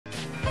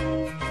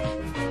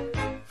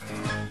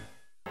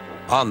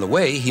On the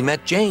way, he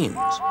met James.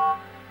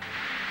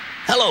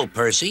 Hello,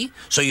 Percy.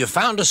 So you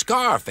found a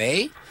scarf,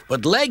 eh?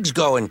 But legs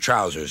go in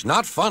trousers,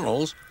 not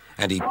funnels.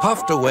 And he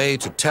puffed away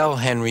to tell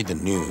Henry the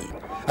news.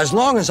 As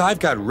long as I've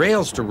got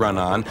rails to run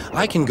on,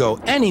 I can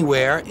go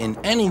anywhere, in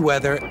any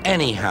weather,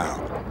 anyhow.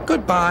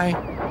 Goodbye.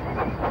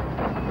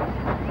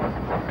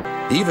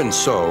 Even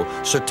so,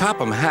 Sir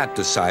Topham Hatt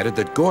decided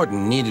that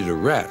Gordon needed a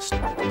rest.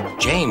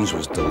 James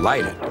was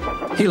delighted.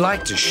 He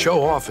liked to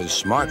show off his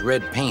smart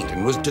red paint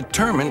and was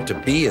determined to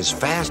be as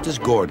fast as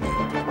Gordon.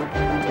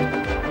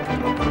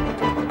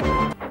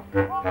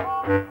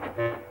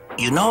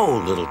 You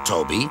know, little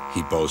Toby,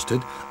 he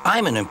boasted,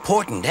 I'm an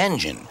important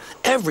engine.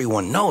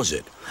 Everyone knows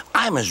it.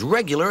 I'm as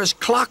regular as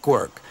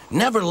clockwork.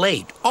 Never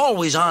late,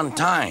 always on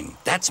time.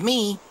 That's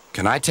me.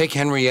 Can I take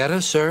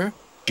Henrietta, sir?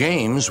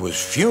 James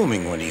was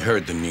fuming when he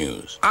heard the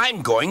news.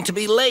 I'm going to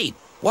be late.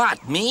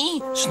 What,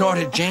 me?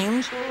 Snorted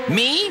James.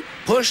 Me?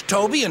 Push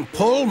Toby and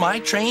pull my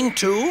train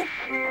too?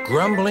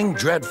 Grumbling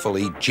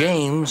dreadfully,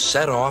 James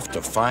set off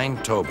to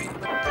find Toby.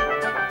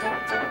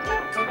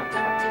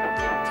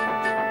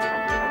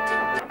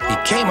 He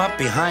came up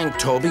behind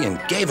Toby and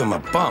gave him a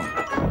bump.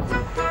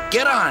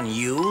 Get on,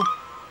 you.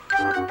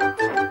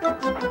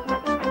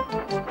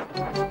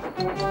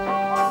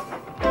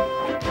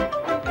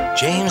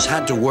 James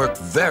had to work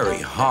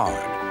very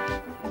hard.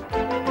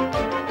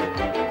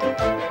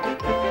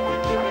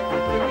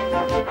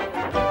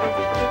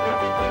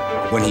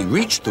 When he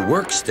reached the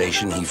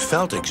workstation, he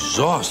felt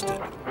exhausted.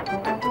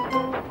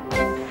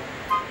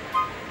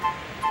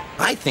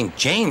 I think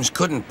James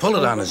couldn't pull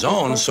it on his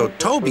own, so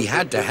Toby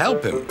had to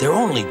help him. They're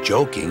only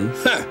joking,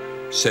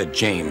 said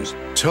James.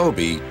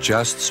 Toby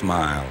just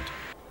smiled.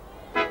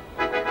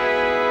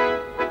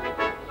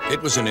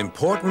 It was an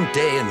important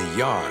day in the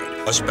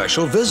yard. A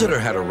special visitor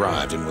had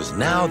arrived and was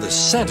now the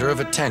center of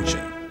attention.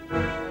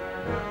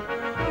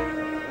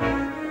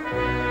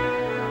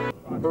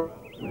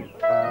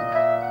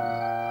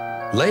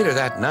 Later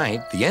that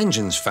night, the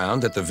engines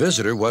found that the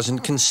visitor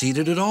wasn't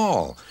conceited at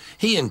all.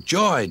 He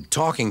enjoyed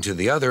talking to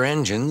the other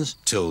engines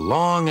till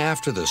long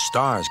after the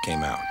stars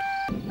came out.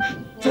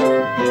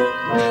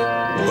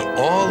 But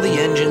all the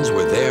engines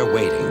were there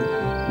waiting.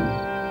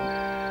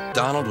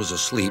 Donald was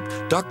asleep.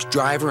 Duck's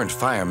driver and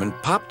fireman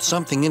popped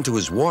something into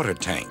his water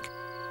tank.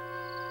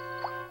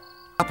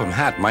 Topham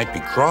Hatt might be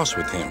cross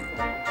with him.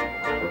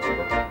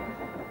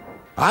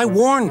 I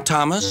warned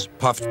Thomas,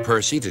 puffed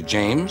Percy to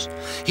James.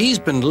 He's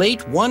been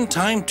late one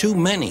time too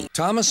many.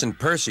 Thomas and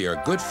Percy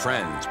are good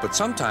friends, but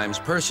sometimes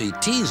Percy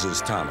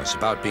teases Thomas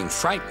about being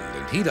frightened,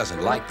 and he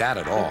doesn't like that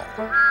at all.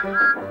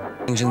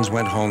 Engines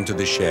went home to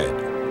the shed.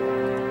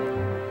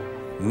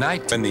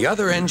 Night, when the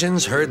other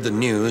engines heard the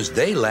news,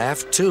 they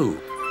laughed too.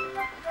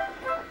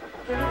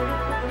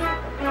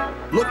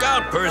 Look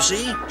out,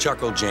 Percy,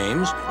 chuckled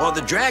James, or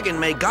the dragon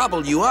may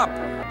gobble you up.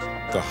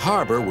 The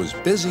harbor was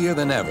busier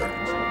than ever.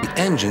 The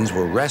engines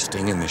were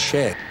resting in the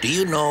shed. Do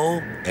you know,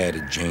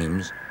 added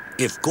James,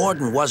 if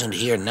Gordon wasn't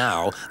here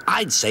now,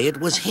 I'd say it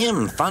was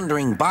him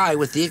thundering by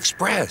with the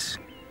express.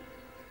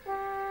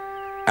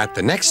 At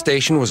the next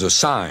station was a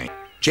sign.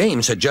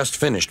 James had just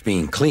finished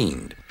being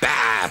cleaned.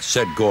 Bah,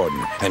 said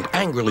Gordon, and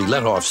angrily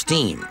let off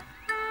steam.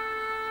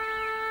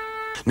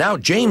 Now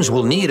James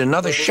will need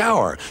another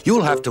shower.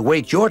 You'll have to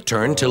wait your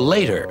turn till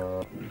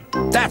later.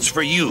 That's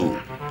for you,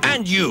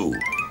 and you,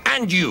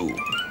 and you.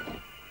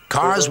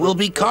 Cars will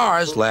be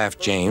cars,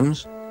 laughed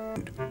James.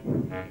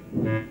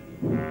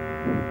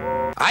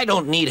 I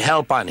don't need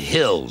help on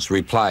hills,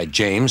 replied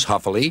James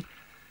huffily.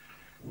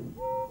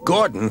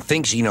 Gordon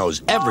thinks he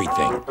knows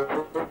everything.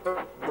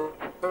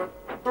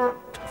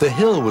 The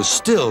hill was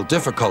still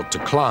difficult to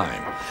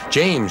climb.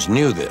 James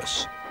knew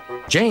this.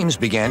 James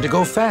began to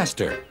go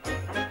faster.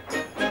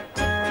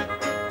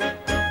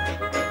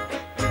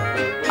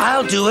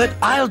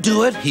 I'll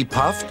do it, he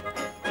puffed.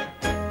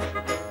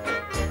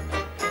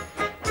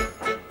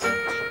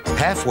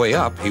 Halfway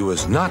up, he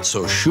was not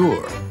so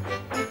sure.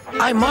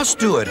 I must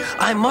do it.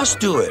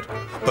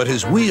 But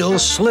his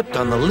wheels slipped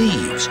on the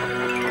leaves.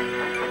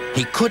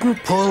 He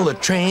couldn't pull the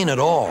train at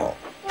all.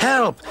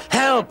 Help,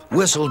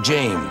 whistled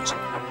James.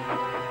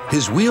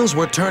 His wheels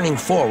were turning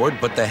forward,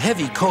 but the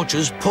heavy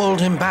coaches pulled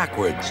him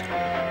backwards.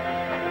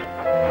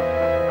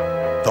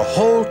 The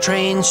whole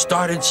train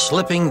started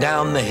slipping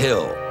down the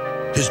hill.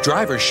 His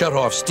driver shut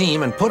off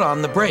steam and put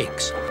on the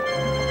brakes.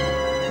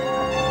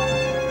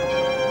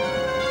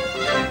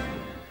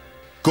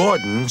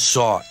 Gordon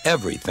saw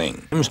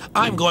everything.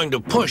 I'm going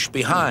to push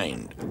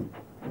behind.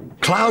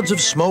 Clouds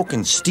of smoke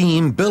and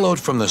steam billowed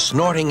from the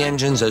snorting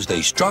engines as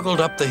they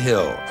struggled up the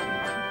hill.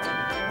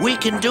 We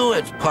can do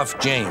it,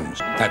 puffed James.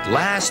 At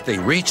last, they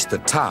reached the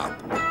top.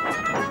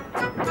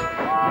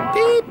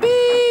 Beep,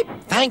 beep.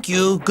 Thank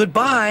you,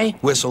 goodbye,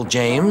 whistled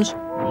James.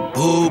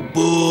 Boop,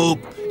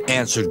 boop,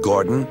 answered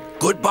Gordon.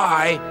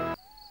 Goodbye.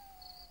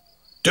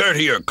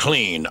 Dirty or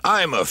clean,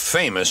 I'm a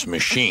famous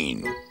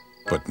machine.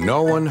 But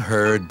no one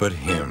heard but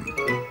him.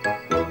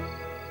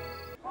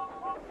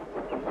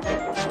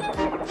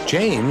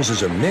 James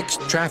is a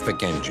mixed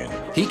traffic engine.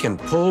 He can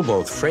pull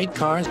both freight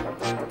cars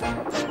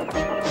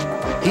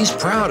He's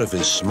proud of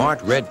his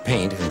smart red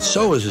paint, and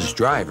so is his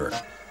driver.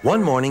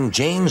 One morning,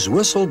 James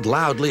whistled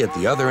loudly at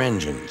the other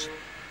engines.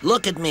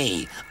 Look at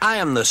me. I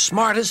am the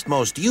smartest,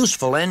 most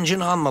useful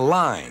engine on the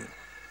line.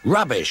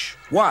 Rubbish.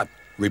 What?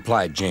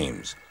 Replied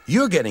James.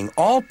 You're getting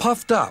all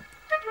puffed up.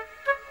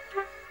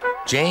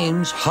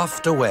 James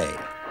huffed away.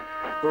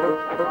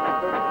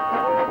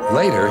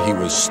 Later, he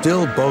was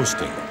still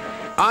boasting.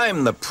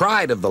 I'm the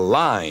pride of the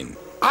line.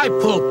 I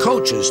pull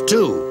coaches,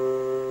 too.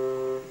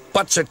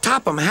 But Sir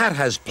Topham Hatt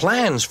has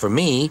plans for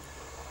me.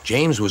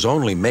 James was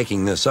only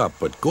making this up,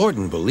 but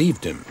Gordon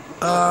believed him.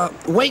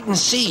 Wait and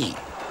see.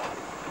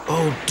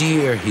 Oh,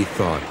 dear, he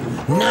thought.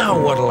 Now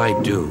what'll I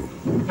do?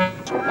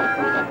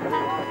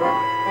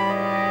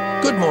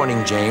 Good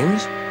morning,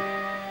 James.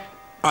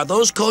 Are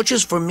those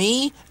coaches for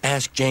me?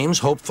 Asked James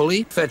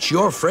hopefully. Fetch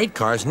your freight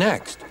cars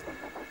next.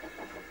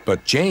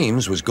 But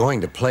James was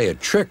going to play a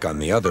trick on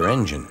the other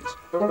engines.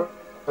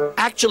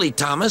 Actually,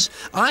 Thomas,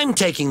 I'm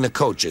taking the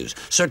coaches.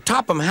 Sir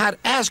Topham Hatt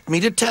asked me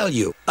to tell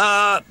you.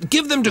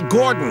 Give them to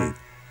Gordon.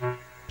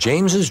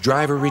 James's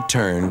driver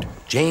returned.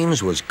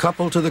 James was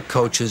coupled to the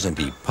coaches and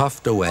he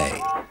puffed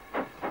away.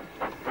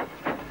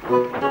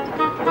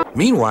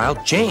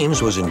 Meanwhile,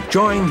 James was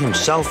enjoying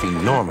himself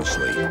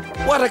enormously.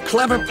 What a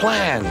clever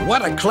plan!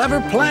 What a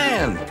clever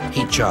plan!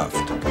 He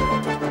chuffed.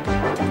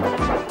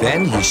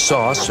 Then he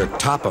saw Sir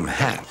Topham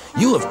Hatt.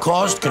 You have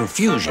caused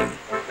confusion.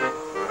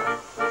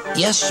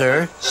 Yes,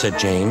 sir, said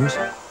James.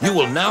 You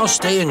will now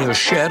stay in your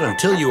shed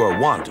until you are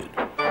wanted.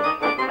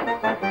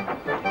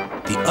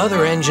 The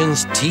other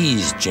engines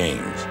teased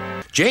James.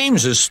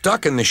 James is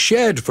stuck in the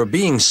shed for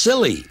being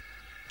silly.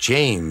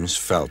 James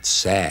felt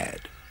sad.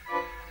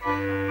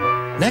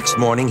 Next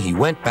morning, he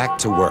went back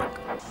to work.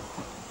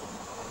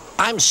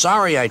 I'm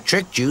sorry I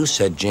tricked you,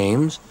 said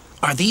James.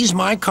 Are these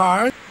my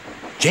cars?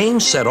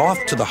 James set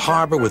off to the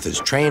harbor with his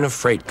train of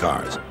freight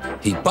cars.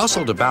 He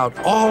bustled about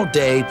all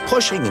day,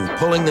 pushing and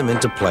pulling them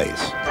into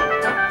place.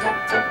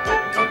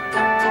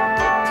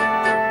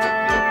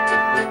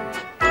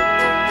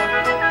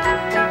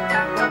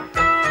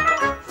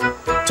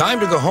 Time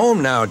to go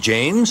home now,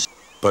 James.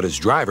 But his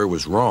driver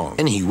was wrong,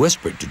 and he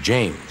whispered to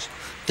James,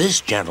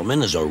 This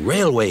gentleman is a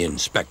railway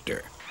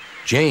inspector.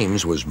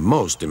 James was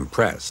most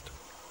impressed.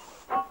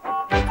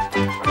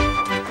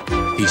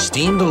 He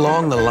steamed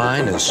along the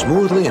line as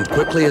smoothly and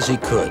quickly as he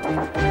could.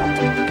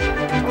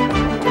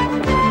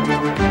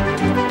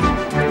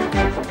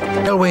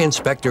 The railway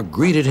inspector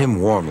greeted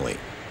him warmly.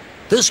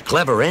 This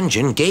clever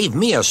engine gave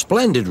me a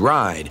splendid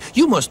ride.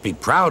 You must be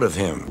proud of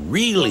him.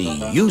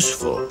 Really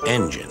useful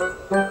engine.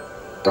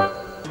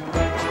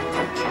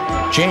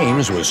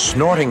 James was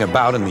snorting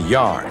about in the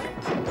yard.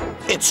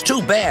 It's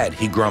too bad,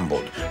 he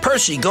grumbled.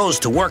 Percy goes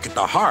to work at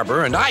the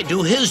harbor and I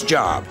do his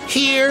job.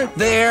 Here,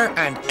 there,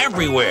 and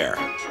everywhere.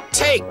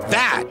 Take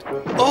that!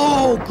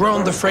 Oh,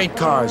 groaned the freight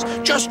cars.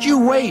 Just you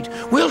wait.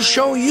 We'll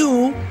show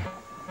you.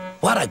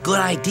 What a good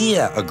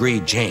idea,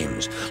 agreed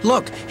James.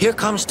 Look, here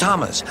comes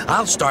Thomas.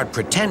 I'll start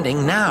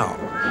pretending now.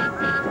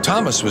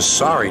 Thomas was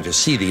sorry to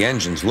see the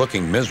engines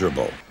looking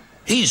miserable.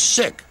 He's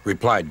sick,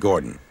 replied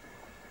Gordon.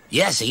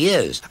 Yes, he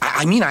is.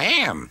 I mean, I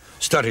am,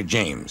 stuttered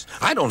James.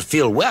 I don't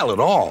feel well at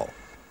all.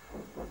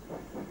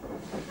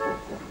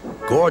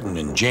 Gordon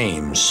and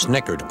James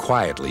snickered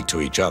quietly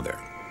to each other.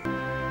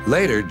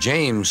 Later,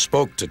 James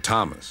spoke to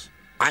Thomas.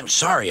 I'm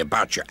sorry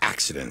about your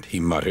accident, he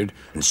muttered,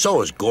 and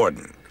so is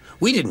Gordon.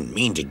 We didn't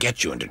mean to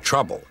get you into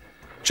trouble.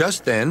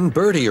 Just then,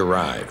 Bertie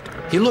arrived.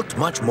 He looked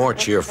much more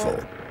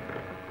cheerful.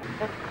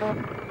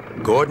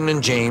 Gordon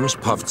and James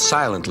puffed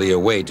silently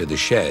away to the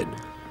shed,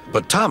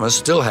 but Thomas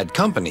still had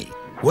company.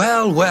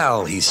 Well,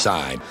 well, he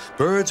sighed.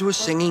 Birds were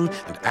singing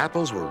and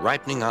apples were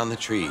ripening on the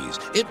trees.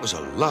 It was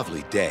a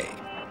lovely day.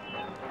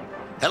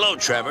 Hello,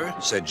 Trevor,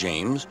 said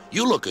James.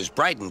 You look as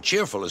bright and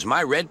cheerful as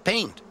my red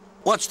paint.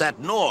 What's that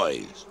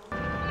noise?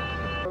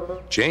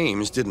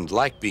 James didn't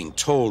like being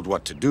told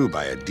what to do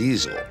by a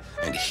diesel,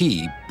 and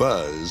he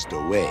buzzed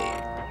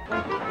away.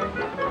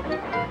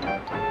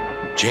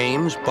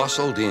 James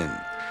bustled in.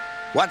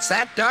 What's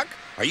that, Duck?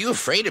 Are you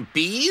afraid of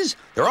bees?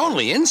 They're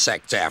only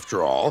insects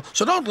after all,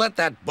 so don't let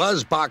that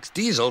buzzbox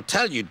diesel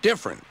tell you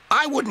different.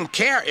 I wouldn't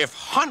care if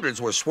hundreds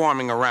were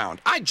swarming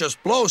around. I'd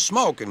just blow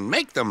smoke and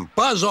make them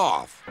buzz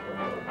off.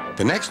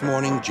 The next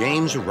morning,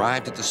 James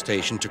arrived at the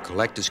station to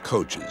collect his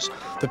coaches.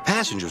 The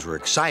passengers were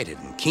excited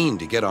and keen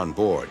to get on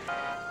board.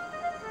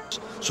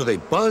 So they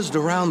buzzed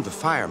around the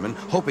fireman,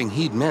 hoping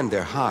he'd mend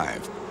their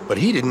hive. But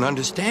he didn't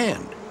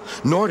understand,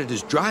 nor did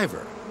his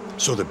driver.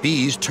 So the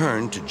bees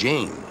turned to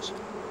James.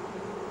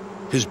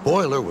 His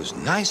boiler was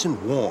nice and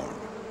warm.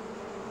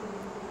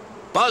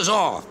 Buzz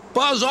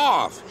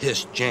off,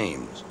 hissed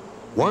James.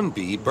 One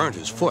bee burnt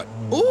his foot.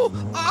 Ooh,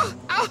 ah,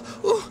 ah,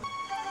 ooh.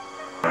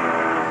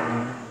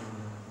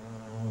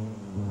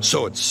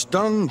 So it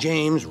stung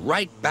James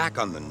right back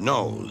on the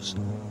nose.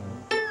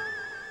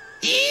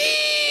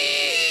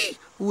 Eee!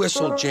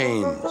 Whistled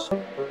James.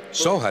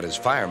 So had his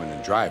fireman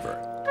and driver.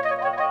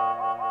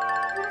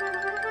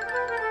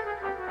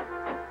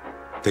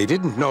 They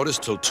didn't notice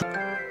till two.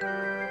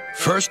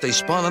 First, they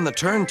spun on the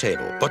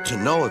turntable, but to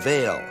no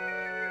avail.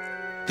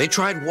 They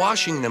tried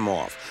washing them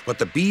off, but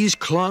the bees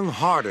clung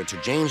harder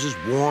to James's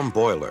warm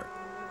boiler.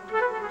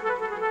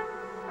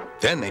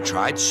 Then they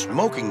tried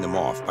smoking them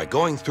off by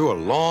going through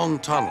a long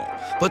tunnel,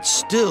 but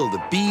still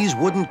the bees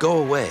wouldn't go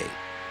away.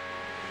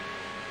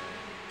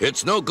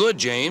 "It's no good,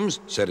 James,"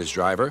 said his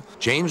driver.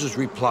 James's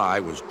reply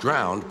was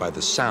drowned by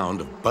the sound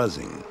of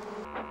buzzing.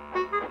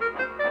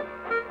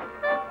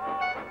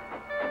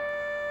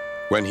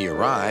 When he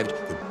arrived,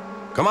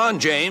 "Come on,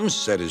 James,"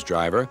 said his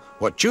driver.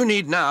 "What you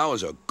need now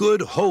is a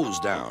good hose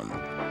down."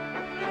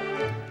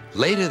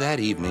 Later that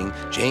evening,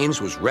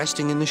 James was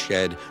resting in the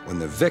shed when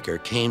the vicar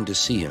came to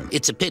see him.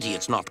 It's a pity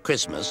it's not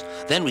Christmas.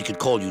 Then we could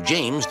call you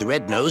James the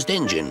Red-Nosed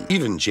Engine.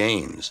 Even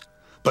James.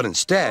 But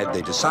instead,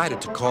 they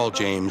decided to call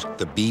James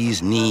the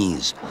Bee's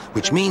Knees,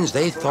 which means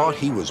they thought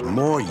he was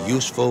more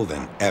useful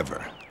than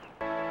ever.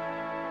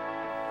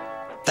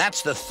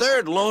 "That's the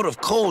third load of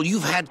coal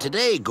you've had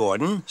today,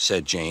 Gordon,"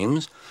 said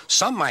James.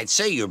 "Some might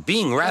say you're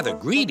being rather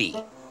greedy."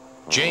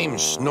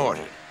 James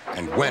snorted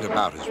and went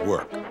about his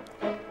work.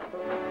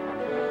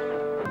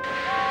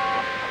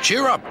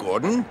 "Cheer up,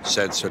 Gordon,"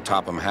 said Sir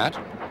Topham Hatt.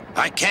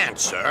 "I can't,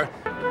 sir."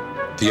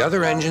 The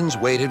other engines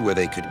waited where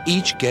they could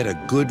each get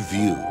a good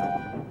view.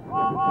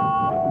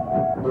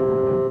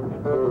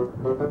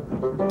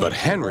 But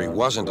Henry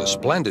wasn't a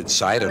splendid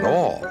sight at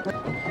all.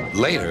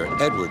 Later,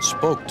 Edward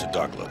spoke to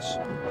Douglas.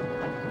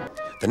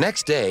 The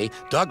next day,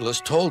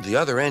 Douglas told the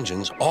other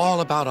engines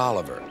all about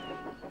Oliver.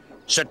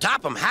 "Sir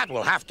Topham Hatt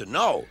will have to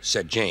know,"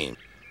 said James.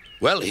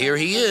 "Well, here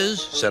he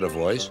is," said a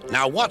voice.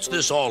 "Now, what's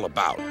this all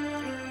about?"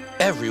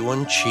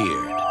 Everyone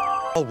cheered.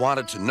 All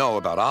wanted to know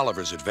about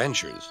Oliver's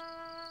adventures.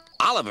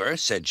 "Oliver,"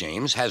 said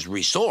James, "has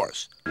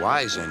resource."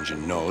 Wise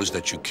engine knows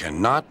that you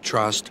cannot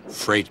trust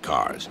freight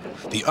cars.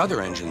 The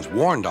other engines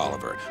warned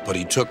Oliver, but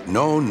he took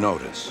no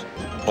notice.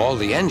 All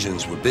the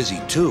engines were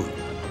busy too.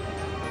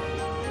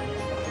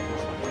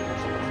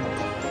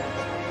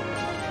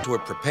 Were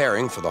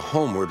preparing for the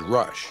homeward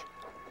rush.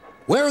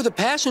 Where are the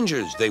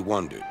passengers, they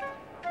wondered.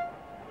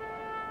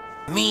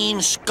 "Mean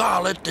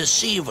scarlet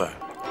deceiver."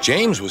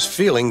 James was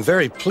feeling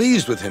very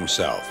pleased with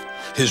himself.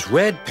 His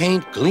red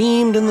paint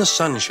gleamed in the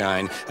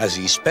sunshine as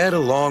he sped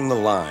along the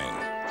line.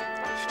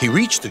 He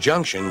reached the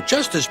junction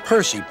just as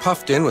Percy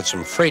puffed in with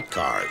some freight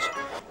cars.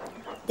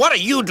 "What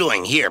are you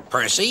doing here,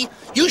 Percy?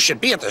 You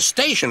should be at the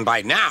station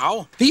by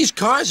now." "These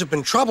cars have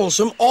been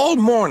troublesome all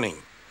morning."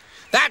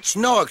 "That's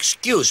no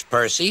excuse,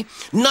 Percy.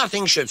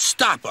 Nothing should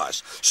stop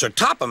us. Sir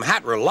Topham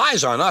Hatt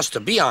relies on us to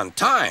be on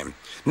time.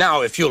 Now,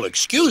 if you'll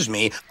excuse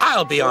me,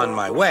 I'll be on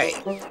my way."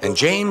 And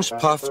James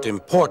puffed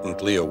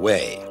importantly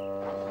away.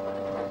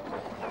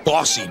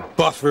 Bossy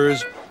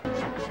buffers.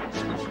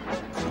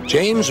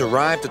 James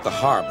arrived at the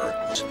harbor.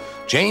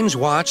 James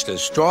watched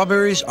as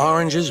strawberries,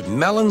 oranges,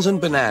 melons,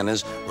 and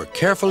bananas were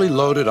carefully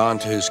loaded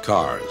onto his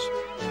cars.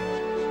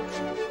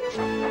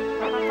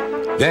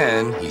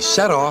 Then he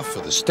set off for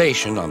the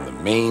station on the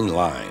main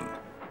line.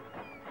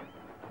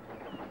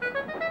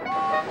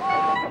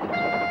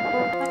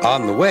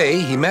 On the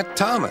way, he met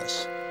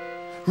Thomas.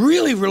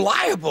 "Really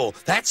reliable,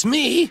 that's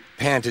me,"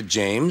 panted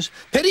James.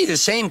 "Pity the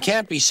same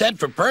can't be said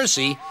for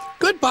Percy.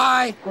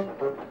 Goodbye."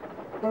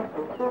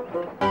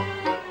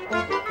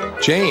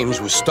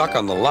 James was stuck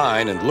on the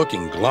line and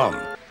looking glum.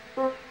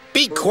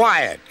 "Be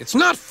quiet. It's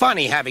not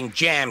funny having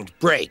jammed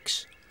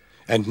brakes."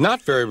 And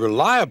not very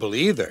reliable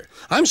either.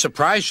 I'm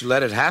surprised you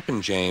let it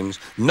happen, James.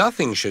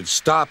 Nothing should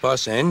stop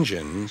us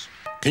engines.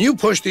 Can you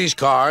push these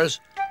cars?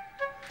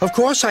 Of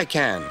course I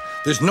can.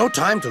 There's no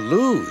time to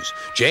lose.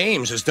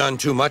 James has done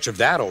too much of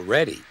that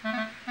already.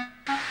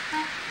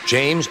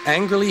 James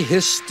angrily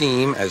hissed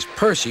steam as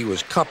Percy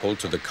was coupled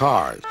to the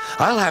cars.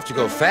 I'll have to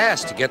go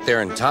fast to get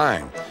there in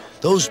time.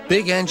 Those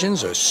big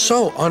engines are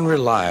so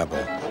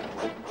unreliable.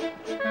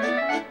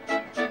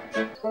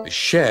 The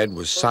shed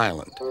was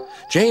silent.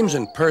 James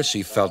and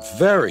Percy felt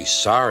very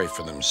sorry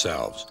for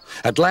themselves.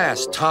 At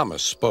last,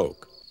 Thomas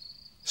spoke.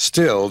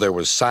 Still, there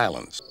was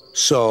silence.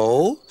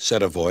 "So,"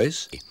 said a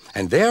voice,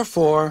 "and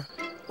therefore,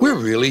 we're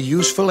really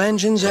useful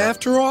engines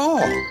after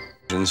all."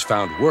 Engines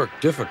found work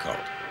difficult.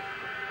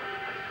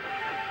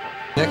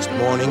 Next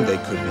morning, they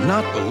could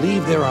not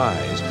believe their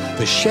eyes.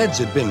 The sheds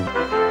had been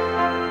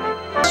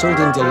bustled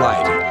in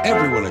delight, and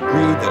everyone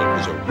agreed that it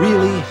was a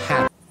really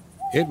happy.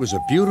 It was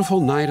a beautiful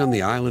night on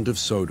the island of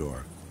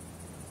Sodor.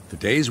 The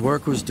day's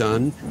work was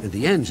done, and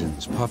the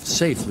engines puffed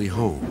safely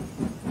home.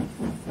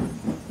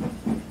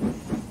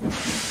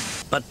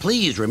 But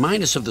please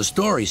remind us of the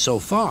story so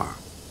far.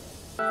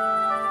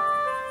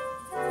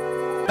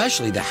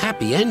 Especially the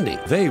happy ending.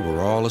 They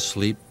were all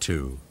asleep,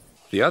 too.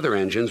 The other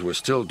engines were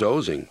still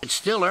dozing. "It's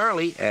still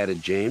early,"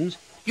 added James.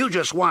 "You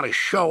just want to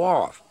show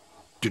off."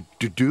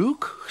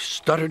 Duke?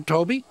 Stuttered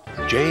Toby.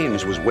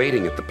 James was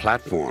waiting at the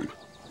platform.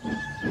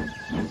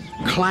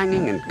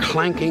 Clanging and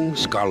clanking,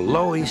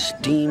 Skarloey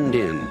steamed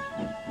in.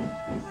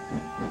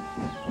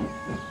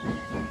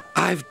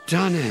 I've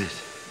done it.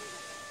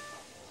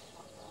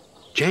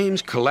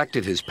 James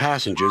collected his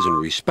passengers and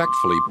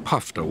respectfully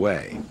puffed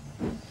away.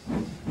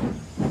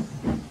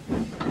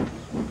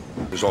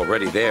 He was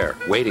already there,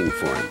 waiting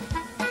for him.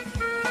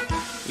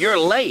 You're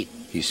late,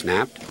 he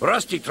snapped.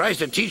 Rusty tries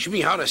to teach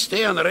me how to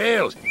stay on the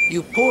rails.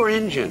 You poor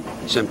engine,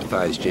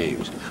 sympathized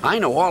James. I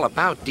know all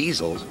about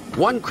diesels.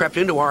 One crept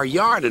into our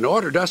yard and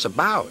ordered us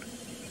about.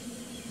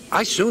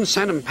 I soon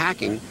sent him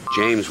packing.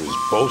 James was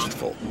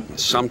boastful and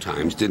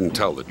sometimes didn't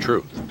tell the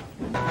truth.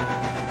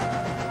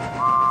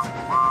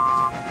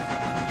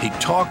 He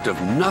talked of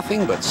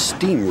nothing but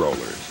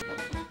steamrollers.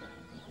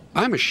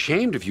 I'm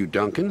ashamed of you,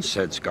 Duncan,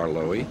 said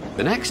Scarloe.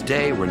 The next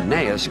day,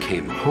 Rheneas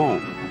came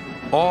home.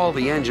 All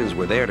the engines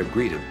were there to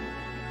greet him.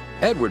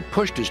 Edward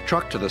pushed his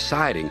truck to the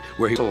siding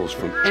where he whistles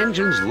from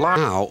engines.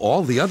 Now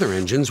all the other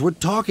engines were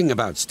talking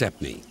about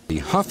Stepney. He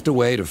huffed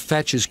away to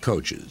fetch his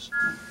coaches.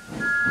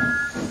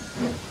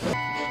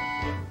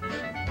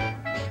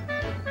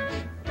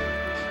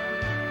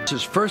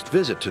 His first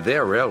visit to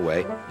their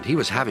railway, and he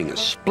was having a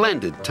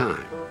splendid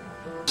time.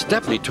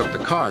 Stepney took the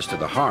cars to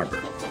the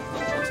harbor.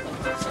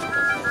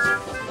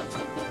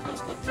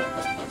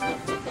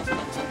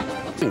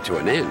 To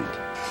an end.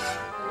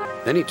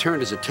 Then he turned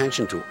his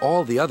attention to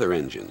all the other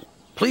engines.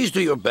 Please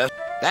do your best.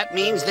 That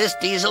means this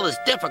diesel is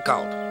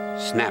difficult,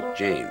 snapped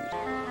James.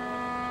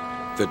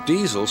 The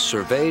diesel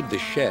surveyed the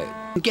shed.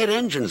 Get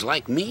engines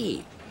like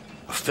me.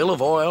 A fill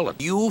of oil at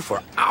you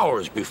for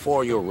hours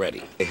before you're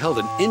ready. They held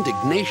an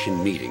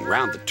indignation meeting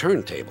round the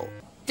turntable.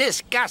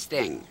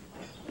 Disgusting!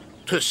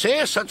 To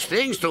say such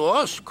things to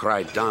us,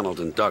 cried Donald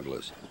and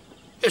Douglas.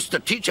 It's to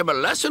teach him a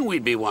lesson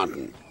we'd be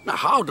wanting. Now,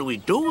 how do we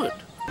do it?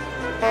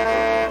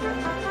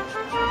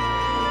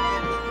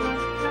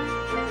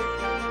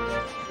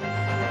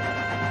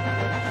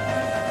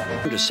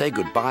 To say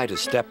goodbye to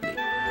Stepney.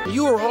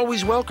 You are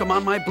always welcome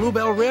on my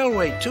Bluebell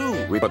Railway,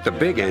 too. But the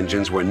big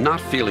engines were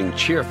not feeling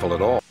cheerful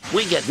at all.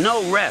 We get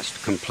no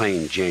rest,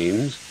 complained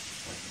James.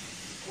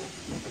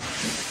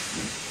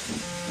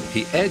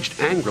 He edged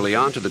angrily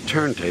onto the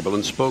turntable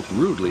and spoke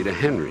rudely to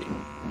Henry.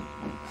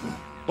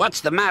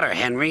 What's the matter,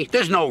 Henry?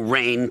 There's no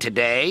rain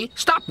today.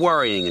 Stop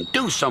worrying and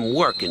do some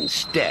work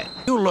instead.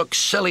 You look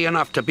silly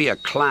enough to be a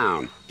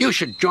clown. You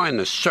should join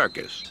the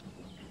circus.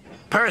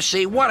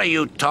 Percy, what are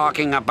you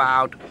talking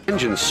about? The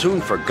engine soon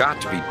forgot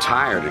to be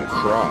tired and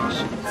cross.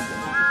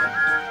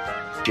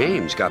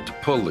 James got to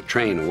pull the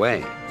train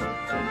away.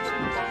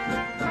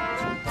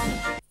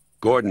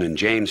 Gordon and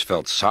James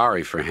felt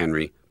sorry for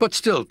Henry, but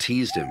still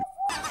teased him.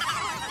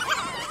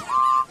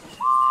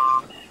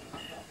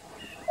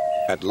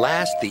 At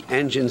last, the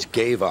engines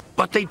gave up.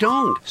 But they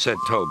don't, said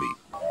Toby.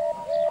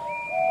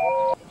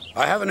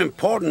 I have an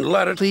important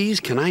letter.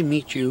 Please, can I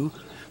meet you?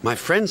 My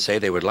friends say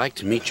they would like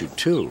to meet you,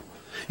 too.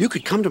 You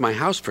could come to my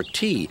house for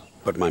tea,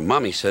 but my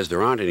mommy says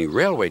there aren't any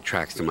railway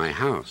tracks to my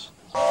house.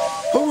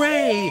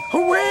 Hooray!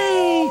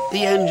 Hooray!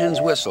 The engines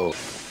whistled.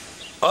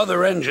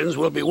 Other engines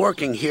will be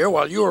working here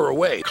while you're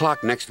away.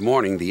 Clock next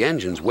morning, the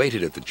engines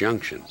waited at the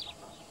junction.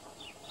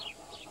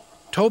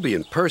 Toby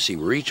and Percy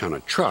were each on a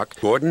truck.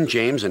 Gordon,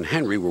 James, and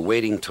Henry were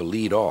waiting to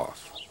lead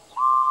off.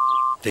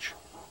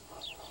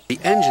 The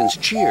engines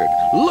cheered.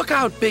 Look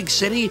out, big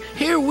city!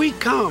 Here we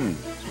come!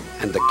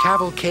 And the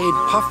cavalcade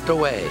puffed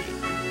away.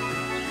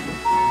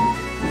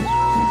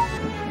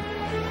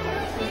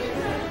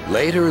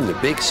 Later in the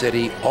big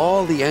city,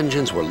 all the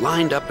engines were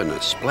lined up in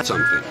a split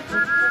something.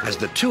 As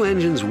the two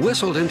engines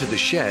whistled into the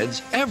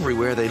sheds,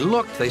 everywhere they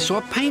looked, they saw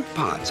paint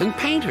pots and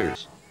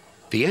painters.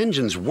 The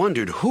engines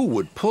wondered who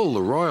would pull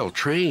the royal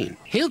train.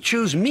 He'll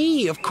choose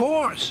me, of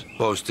course,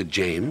 boasted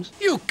James.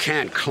 You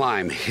can't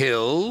climb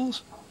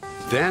hills.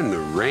 Then the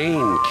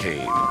rain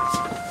came.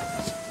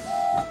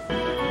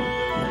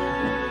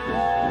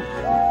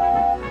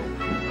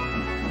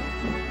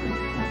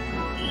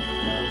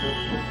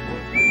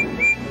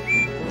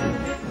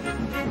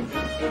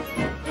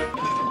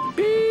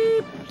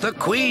 The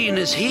Queen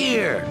is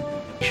here!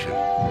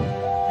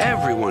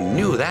 Everyone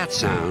knew that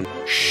sound.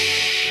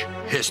 Shh!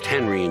 Hissed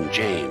Henry and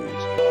James.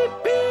 Beep,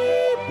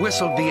 beep!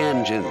 Whistled the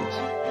engines.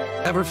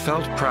 Never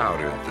felt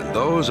prouder than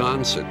those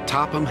on Sir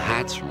Topham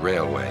Hatt's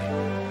railway.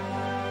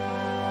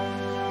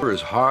 They were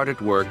as hard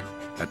at work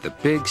at the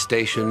big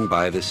station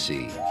by the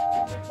sea.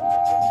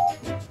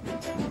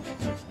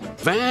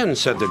 Van,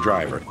 said the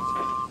driver,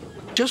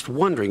 just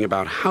wondering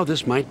about how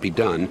this might be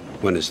done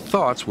when his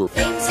thoughts were...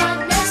 Things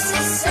aren't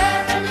necessarily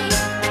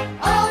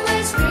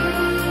always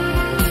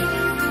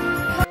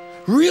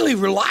Really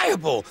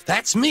reliable.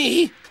 That's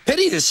me.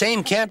 Pity the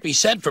same can't be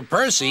said for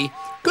Percy.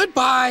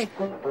 Goodbye.